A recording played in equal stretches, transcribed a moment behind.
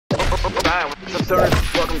Hi, what's up,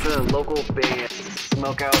 stoners? Welcome to the local band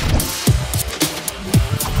Smokeout.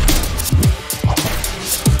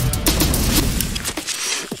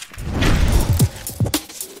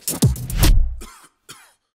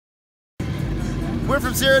 We're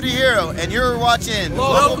from Zero to Hero, and you're watching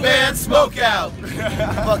Local Band Smokeout.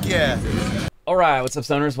 Fuck yeah. Alright, what's up,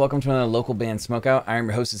 stoners? Welcome to another local band Smokeout. I am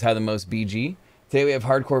your host, is How the Most BG. Today we have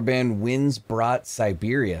hardcore band Winds Brought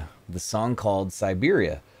Siberia, with a song called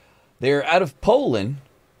Siberia. They're out of Poland,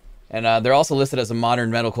 and they're also listed as a modern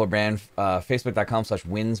metalcore band.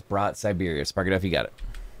 Facebook.com/Winds Brought Siberia. Spark it up if you got it.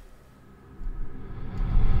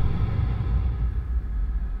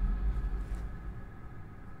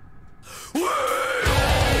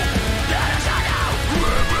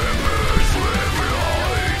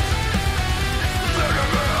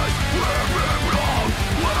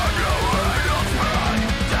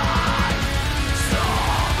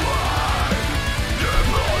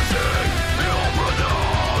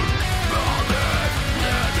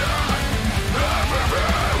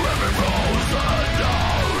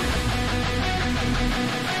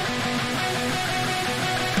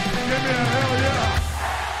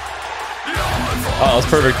 Oh, that's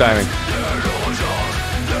perfect timing.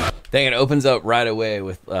 Dang, it opens up right away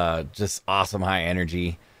with just awesome high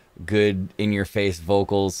energy, good in-your-face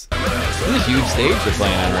vocals. This is a huge stage they're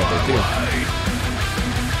playing on right there, too.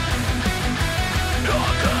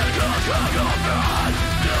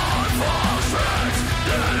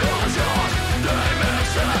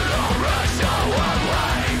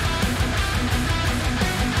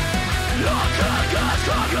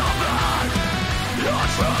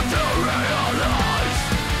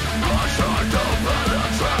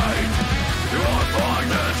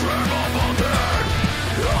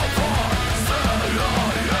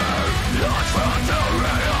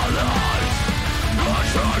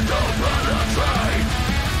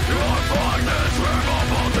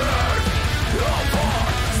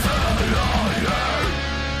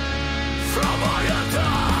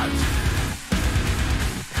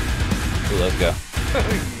 Let's go.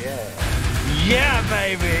 Yeah,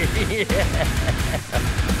 baby. Yeah.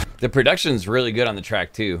 The production's really good on the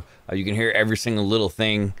track too. You can hear every single little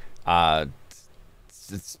thing.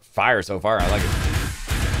 It's fire so far. I like it.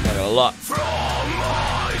 I like it a lot.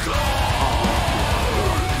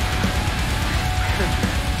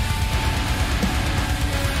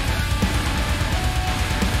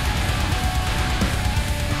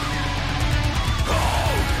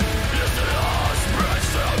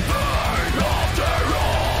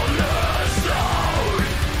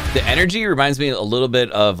 The energy reminds me a little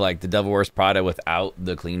bit of like the Devil Wears Prada without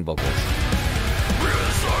the clean vocals.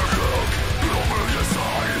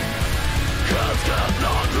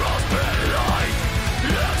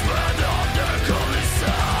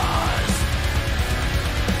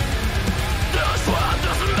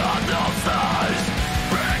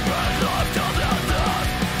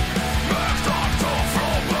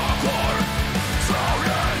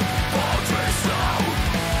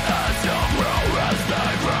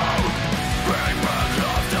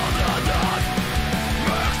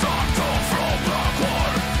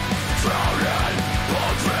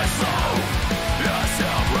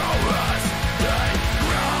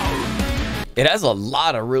 It has a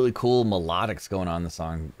lot of really cool melodics going on in the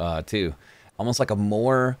song, too. Almost like a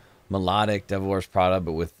more melodic Devil Wears Prada,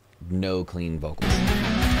 but with no clean vocals.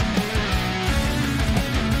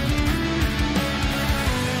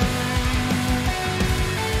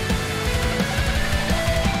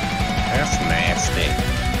 That's nasty.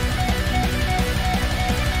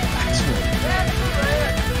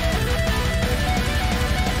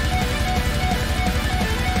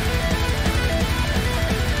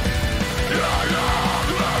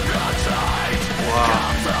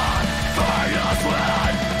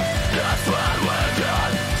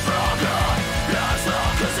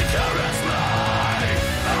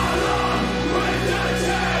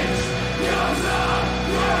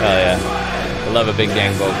 Oh yeah, I love a big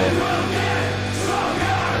gang vocal.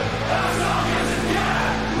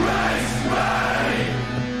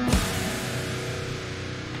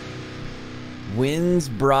 Winds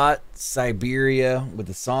Brought Siberia with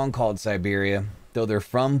a song called Siberia, though they're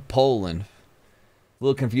from Poland. A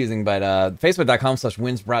little confusing, but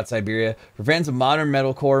Facebook.com/Winds Brought Siberia. For fans of modern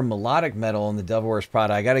metalcore, melodic metal, and the Devil Wears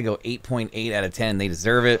Prada, I gotta go 8.8 out of 10. They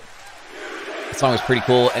deserve it. The song was pretty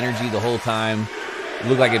cool, energy the whole time. It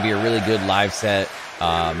looked like it'd be a really good live set.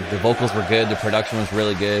 The vocals were good, the production was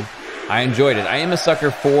really good. I enjoyed it. I am a sucker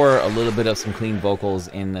for a little bit of some clean vocals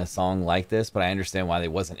in a song like this, but I understand why they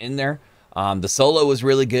wasn't in there. The solo was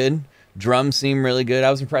really good. Drums seem really good. I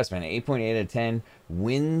was impressed, man. 8.8 out of 10.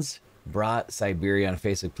 Winds Brought Siberia on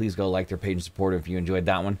Facebook. Please go like their page and support if you enjoyed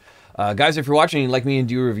that one. Guys, if you're watching and you'd like me to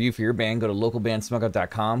do a review for your band, go to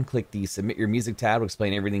localbandsmokeout.com. Click the Submit Your Music tab. It'll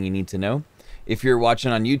explain everything you need to know. If you're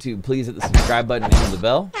watching on YouTube, please hit the subscribe button and hit the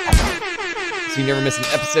bell, so you never miss an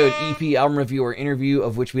episode, EP, album review, or interview,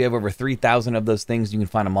 of which we have over 3,000 of those things. You can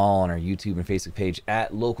find them all on our YouTube and Facebook page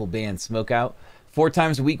at Local Band Smokeout. 4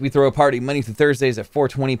 times a week, we throw a party Monday through Thursdays at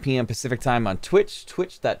 4:20 p.m. Pacific time on Twitch,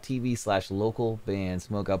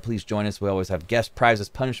 twitch.tv/localbandsmokeout. Please join us. We always have guest prizes,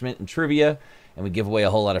 punishment, and trivia, and we give away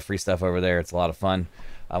a whole lot of free stuff over there. It's a lot of fun.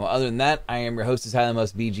 Other than that, I am your host, is Highly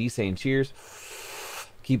Most BG, saying cheers.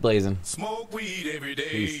 Keep blazing. Smoke weed every day.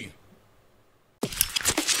 Peace.